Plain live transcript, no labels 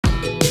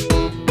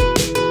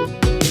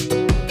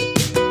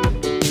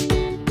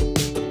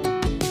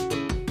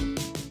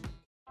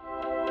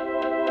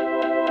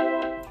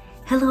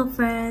Hello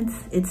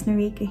friends, it's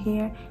Nerika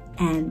here,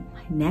 and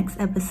my next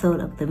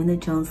episode of Living the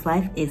Jones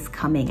Life is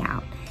coming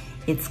out.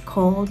 It's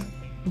called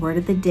Word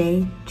of the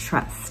Day,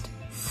 Trust.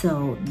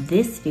 So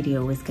this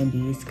video is going to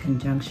be used in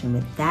conjunction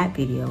with that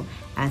video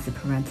as a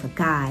parental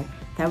guide.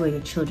 That way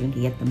your children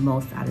can get the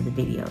most out of the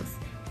videos.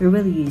 We're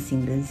really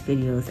using these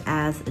videos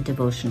as a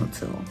devotional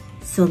tool.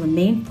 So the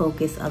main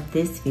focus of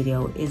this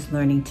video is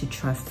learning to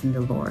trust in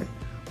the Lord.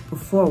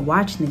 Before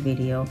watching the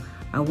video,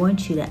 I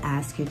want you to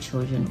ask your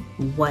children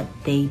what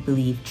they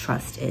believe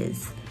trust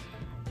is.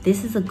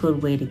 This is a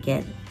good way to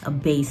get a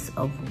base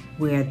of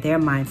where their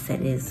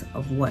mindset is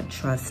of what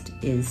trust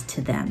is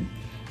to them.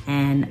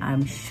 And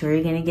I'm sure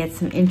you're gonna get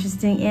some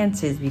interesting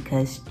answers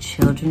because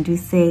children do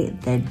say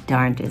the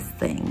darndest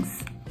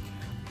things.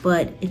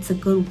 But it's a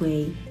good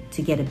way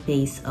to get a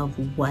base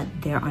of what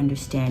their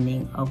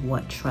understanding of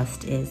what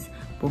trust is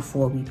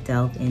before we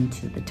delve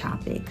into the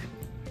topic.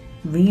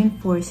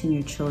 Reinforcing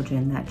your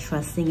children that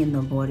trusting in the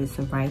Lord is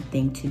the right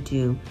thing to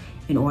do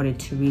in order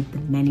to reap the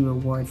many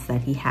rewards that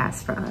He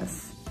has for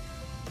us.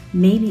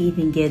 Maybe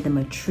even give them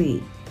a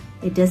treat.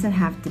 It doesn't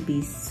have to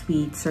be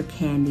sweets or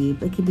candy,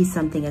 but it could be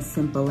something as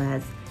simple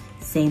as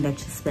saying that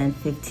you'll spend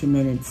 15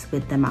 minutes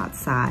with them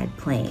outside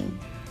playing.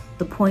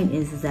 The point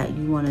is that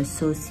you want to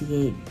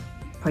associate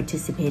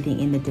participating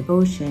in the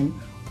devotion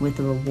with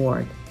a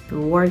reward. The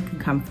reward can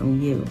come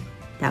from you.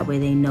 That way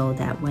they know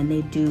that when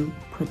they do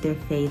put their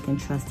faith and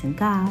trust in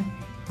God,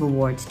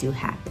 rewards do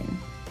happen.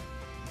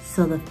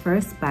 So the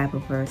first Bible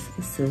verse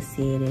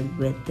associated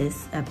with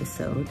this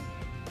episode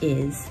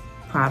is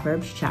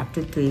Proverbs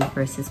chapter 3,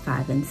 verses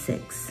 5 and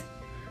 6.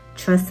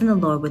 Trust in the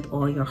Lord with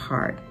all your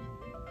heart.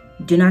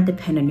 Do not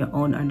depend on your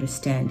own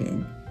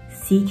understanding.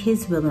 Seek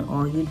His will in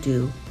all you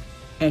do,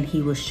 and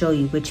He will show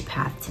you which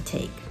path to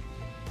take.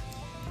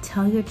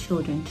 Tell your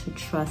children to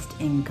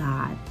trust in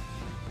God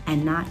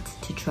and not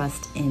to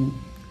trust in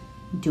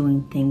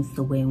doing things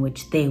the way in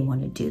which they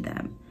want to do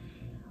them.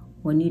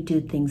 When you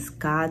do things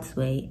God's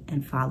way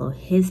and follow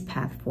His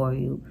path for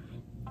you,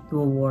 the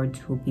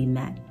rewards will be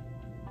met.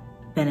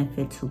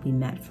 Benefits will be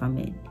met from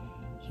it.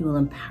 He will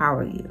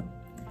empower you.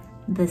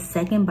 The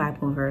second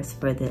Bible verse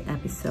for the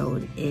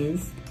episode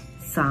is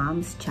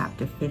Psalms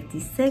chapter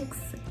 56,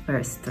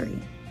 verse 3.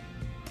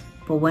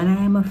 But when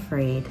I am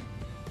afraid,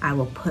 I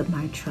will put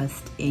my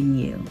trust in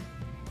you.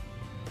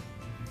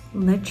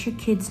 Let your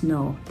kids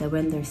know that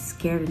when they're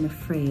scared and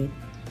afraid,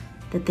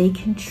 that they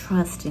can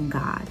trust in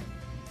God.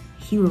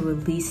 He will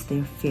release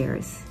their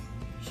fears.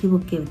 He will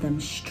give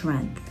them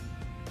strength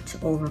to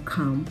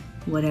overcome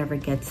whatever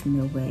gets in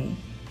their way.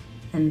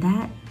 And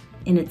that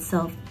in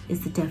itself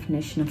is the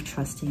definition of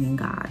trusting in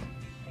God.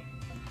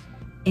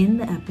 In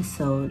the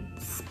episode,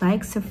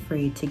 Spike's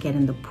afraid to get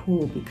in the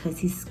pool because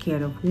he's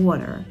scared of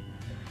water.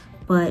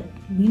 But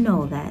we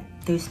know that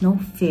there's no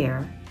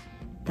fear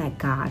that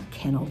God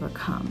can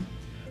overcome.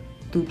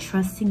 Through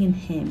trusting in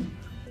Him,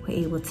 we're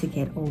able to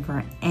get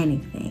over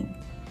anything.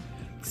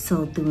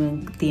 So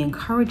through the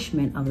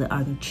encouragement of the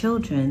other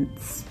children,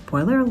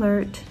 spoiler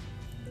alert,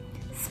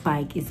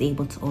 Spike is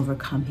able to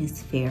overcome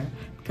his fear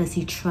because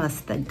he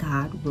trusts that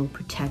God will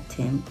protect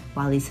him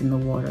while he's in the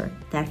water.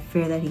 That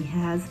fear that he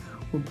has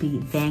will be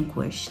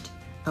vanquished,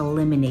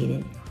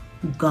 eliminated,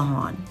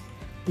 gone,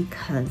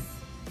 because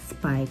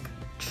Spike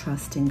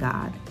trusts in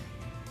God.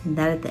 And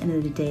that at the end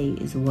of the day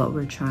is what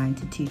we're trying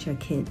to teach our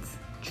kids.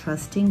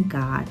 Trusting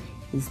God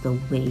is the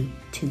way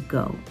to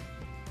go.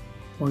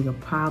 Or your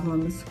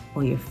problems,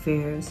 or your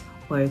fears,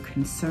 or your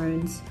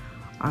concerns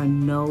are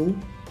no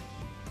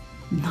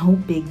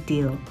big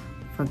deal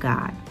for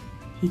God.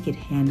 He could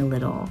handle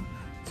it all.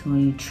 So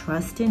when you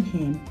trust in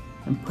Him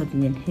and put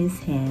it in His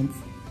hands,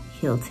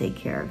 He'll take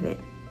care of it.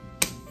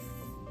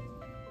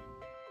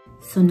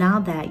 So now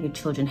that your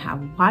children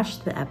have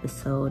watched the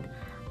episode,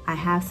 I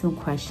have some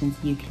questions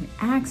you can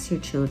ask your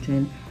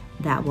children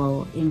that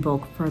will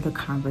invoke further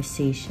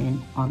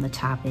conversation on the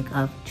topic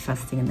of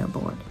trusting in the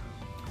Lord.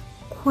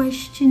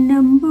 Question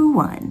number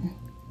 1.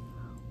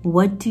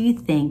 What do you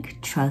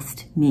think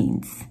trust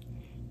means?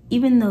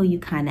 Even though you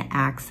kind of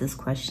asked this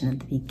question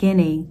at the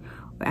beginning,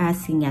 we're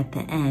asking at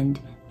the end.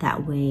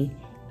 That way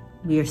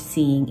we're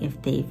seeing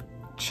if they've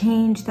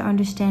changed their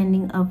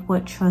understanding of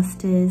what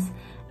trust is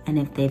and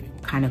if they've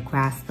kind of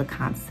grasped the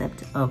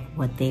concept of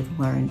what they've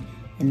learned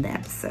in the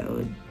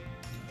episode.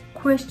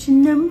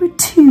 Question number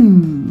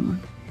 2.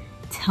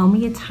 Tell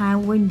me a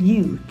time when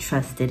you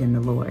trusted in the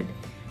Lord.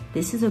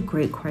 This is a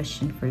great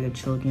question for your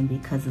children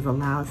because it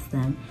allows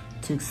them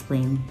to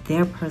explain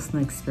their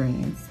personal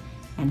experience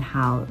and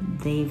how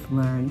they've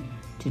learned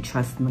to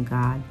trust in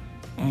God,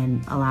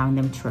 and allowing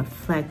them to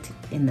reflect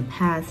in the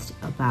past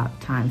about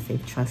times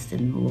they've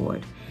trusted in the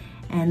Lord.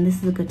 And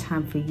this is a good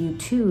time for you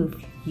too,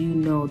 if you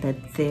know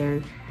that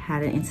they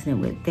had an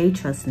incident where they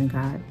trusted in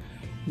God,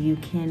 you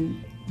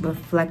can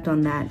reflect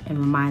on that and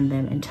remind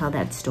them and tell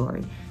that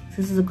story. So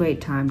this is a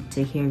great time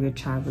to hear your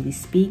child really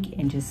speak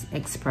and just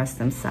express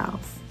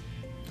themselves.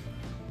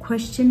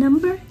 Question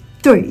number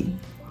 3.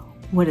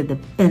 What are the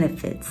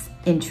benefits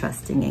in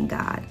trusting in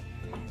God?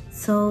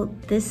 So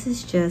this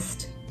is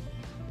just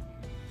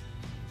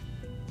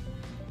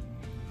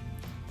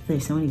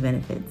There's so many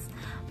benefits,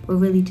 but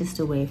really just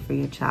a way for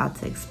your child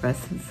to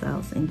express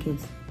themselves and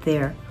give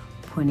their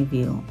point of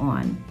view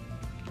on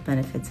the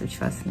benefits of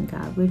trusting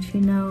God, which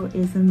you know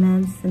is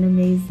immense and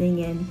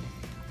amazing and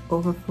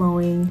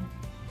overflowing.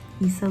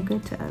 He's so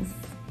good to us.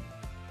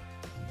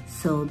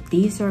 So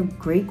these are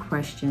great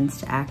questions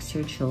to ask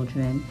your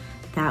children.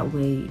 That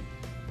way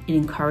it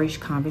encourages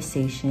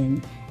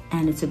conversation,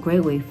 and it's a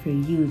great way for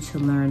you to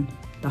learn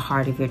the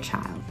heart of your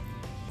child.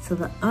 So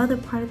the other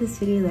part of this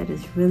video that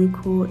is really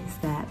cool is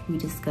that we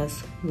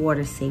discuss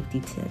water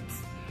safety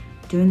tips.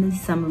 During the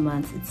summer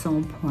months, it's so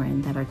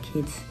important that our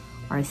kids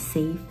are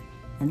safe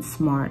and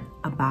smart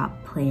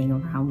about playing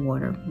around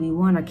water. We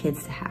want our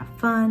kids to have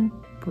fun,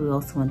 but we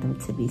also want them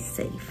to be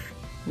safe.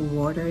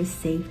 Water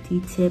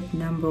safety tip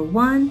number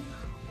 1,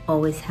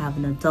 always have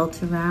an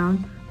adult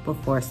around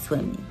before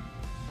swimming.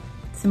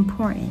 It's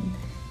important.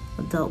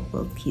 Adult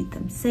will keep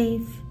them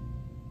safe,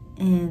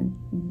 and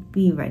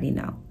we already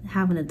know,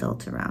 have an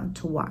adult around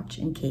to watch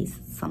in case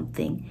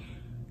something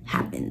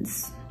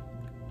happens.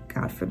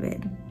 God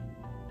forbid,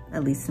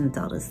 at least an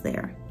adult is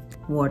there.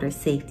 Water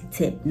safety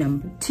tip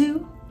number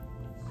 2,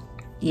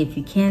 if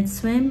you can't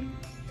swim,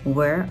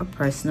 wear a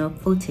personal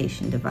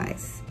flotation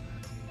device.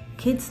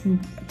 Kids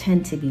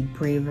tend to be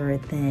braver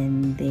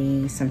than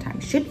they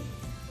sometimes should be.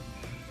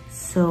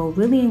 So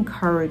really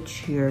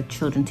encourage your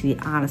children to be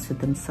honest with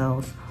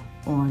themselves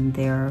on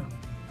their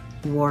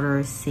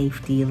water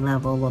safety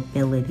level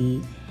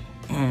ability,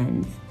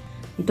 and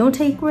don't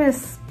take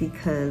risks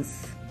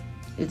because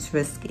it's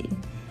risky.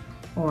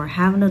 Or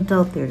have an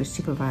adult there to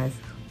supervise.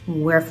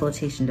 Wear a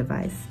flotation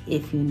device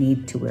if you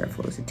need to wear a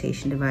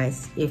flotation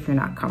device. If you're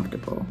not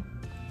comfortable,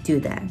 do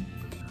that.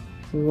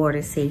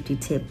 Water safety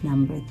tip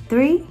number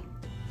 3,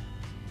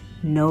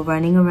 no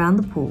running around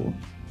the pool.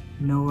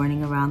 No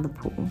running around the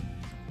pool.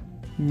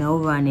 No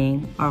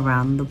running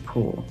around the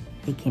pool.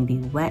 It can be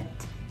wet,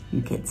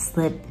 you could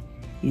slip,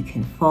 you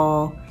can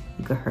fall,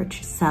 you could hurt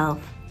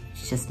yourself.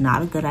 It's just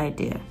not a good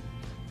idea.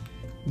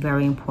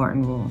 Very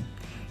important rule.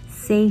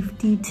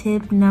 Safety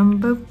tip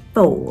number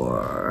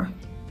 4,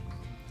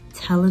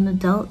 tell an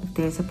adult if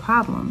there's a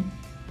problem.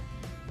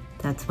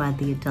 That's why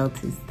the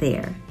adult is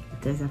there.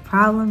 If there's a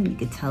problem, you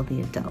could tell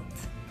the adult.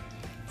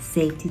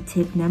 Safety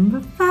tip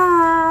number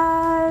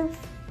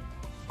 5,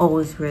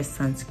 always wear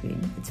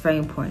sunscreen. It's very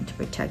important to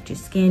protect your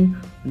skin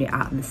when you're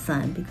out in the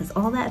sun, because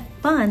all that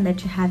fun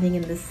that you're having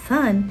in the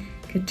sun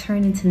could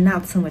turn into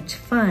not so much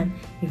fun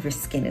if your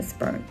skin is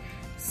burned.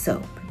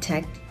 So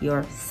protect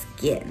your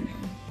skin.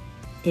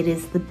 It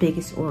is the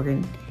biggest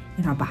organ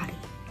in our body.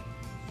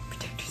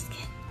 Protect your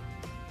skin.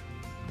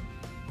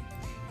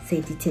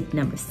 Safety tip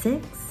number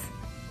 6,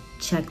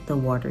 check the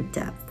water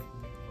depth.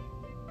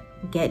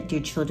 Get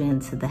your children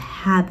into the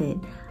habit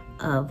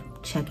of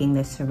checking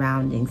their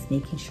surroundings,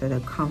 making sure they're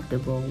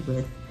comfortable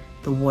with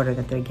the water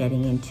that they're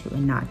getting into,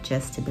 and not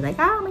just to be like,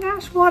 oh my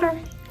gosh, water.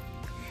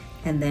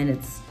 And then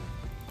it's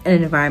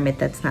an environment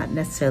that's not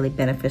necessarily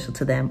beneficial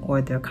to them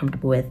or they're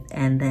comfortable with,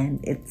 and then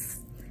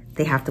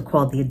they have to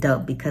call the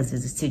adult because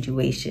there's a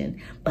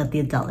situation, but the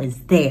adult is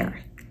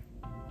there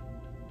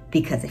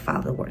because they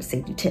followed the water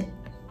safety tip.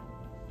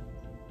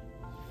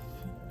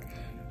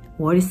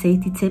 Water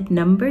safety tip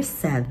number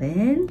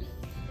 7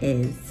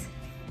 is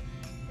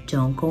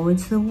don't go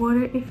into the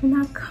water if you're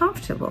not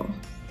comfortable.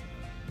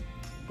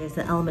 There's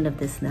an element of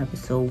this in the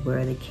episode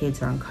where the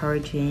kids are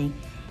encouraging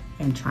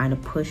and trying to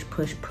push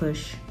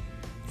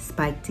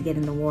Spike to get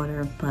in the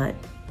water, but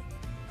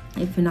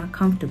if you're not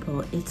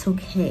comfortable, it's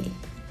okay.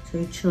 So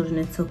your children,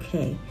 it's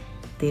okay.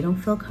 If they don't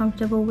feel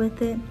comfortable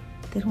with it,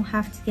 they don't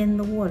have to get in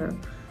the water.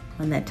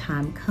 When that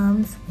time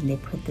comes, when they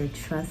put their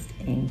trust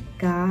in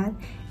God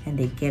and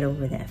they get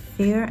over that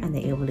fear and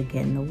they're able to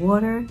get in the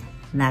water,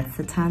 that's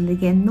the time to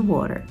get in the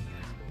water.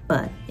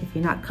 But if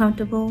you're not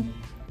comfortable,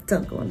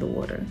 don't go in the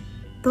water.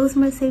 Those are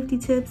my safety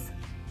tips.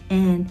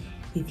 And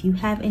if you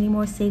have any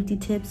more safety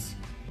tips,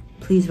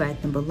 please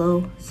write them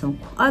below. Some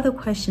other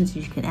questions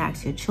you can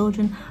ask your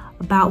children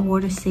about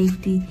water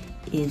safety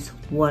is,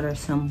 what are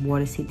some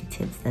water safety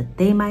tips that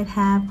they might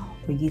have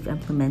or you've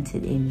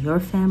implemented in your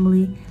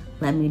family?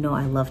 Let me know.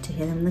 I love to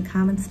hear them in the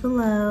comments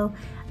below.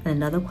 And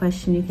another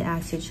question you can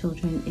ask your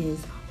children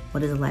is,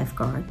 what is a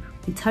lifeguard?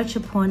 We touch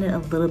upon it a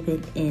little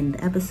bit in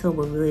the episode,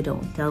 but really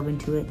don't delve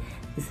into it.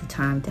 It's the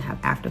time to have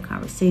after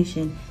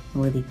conversation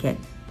and really get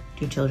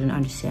your children to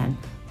understand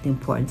the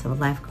importance of a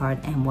lifeguard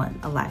and what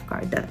a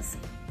lifeguard does.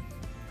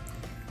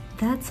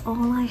 That's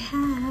all I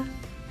have.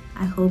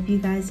 I hope you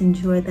guys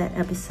enjoyed that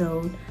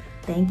episode.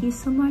 Thank you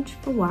so much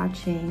for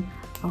watching.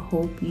 I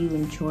hope you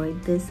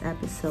enjoyed this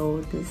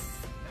episode, this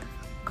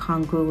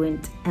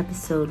congruent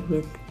episode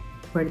with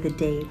Word of the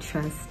Day,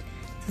 Trust.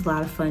 It's a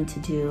lot of fun to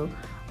do.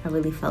 I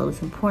really felt it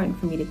was important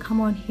for me to come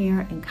on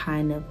here and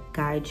kind of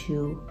guide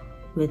you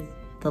with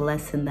the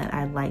lesson that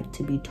I'd like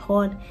to be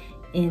taught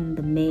in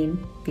the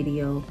main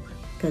video,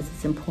 because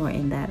it's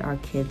important that our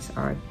kids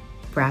are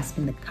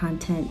grasping the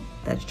content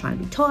that's trying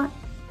to be taught.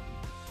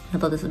 I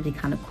thought this would be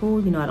kind of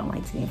cool. You know, I don't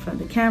like to be in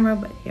front of the camera,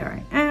 but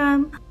here I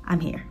am. I'm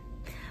here.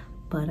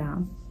 But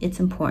it's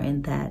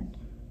important that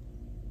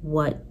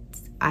what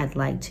I'd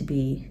like to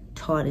be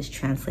taught is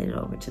translated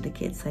over to the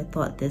kids. I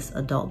thought this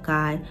adult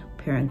guide,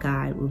 parent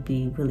guide, would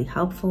be really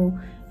helpful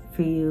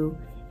for you.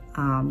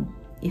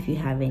 If you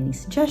have any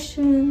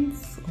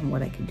suggestions on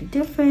what I could do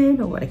different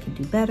or what I could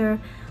do better,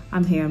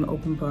 I'm here, I'm an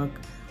open book.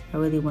 I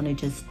really want to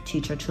just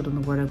teach our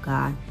children the Word of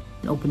God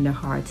and open their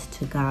hearts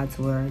to God's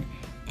Word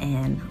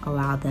and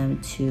allow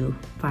them to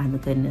find the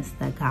goodness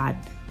that God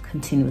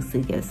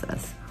continuously gives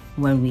us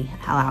when we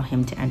allow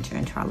Him to enter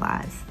into our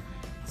lives.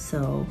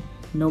 So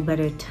no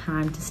better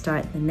time to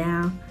start than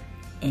now.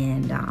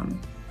 And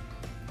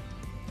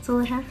that's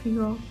all I have for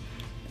you all.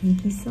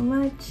 Thank you so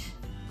much.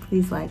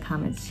 Please like,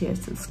 comment, share,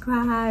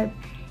 subscribe,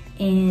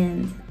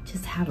 and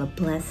just have a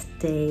blessed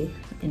day.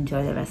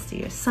 Enjoy the rest of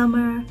your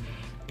summer.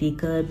 Be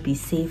good, be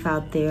safe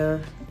out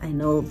there. I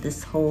know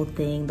this whole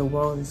thing, the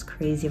world is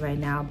crazy right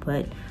now,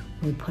 but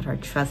when we put our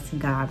trust in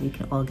God, we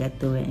can all get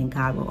through it, and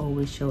God will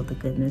always show the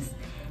goodness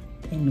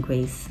and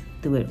grace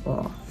through it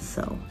all.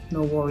 So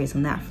no worries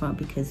on that front,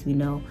 because we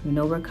know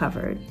we're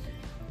covered.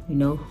 We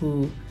know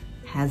who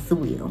has the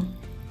wheel.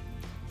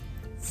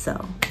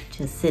 So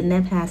just sit in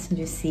that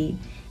passenger seat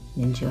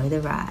and enjoy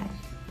the ride.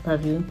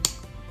 Love you.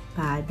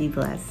 Bye. Be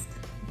blessed.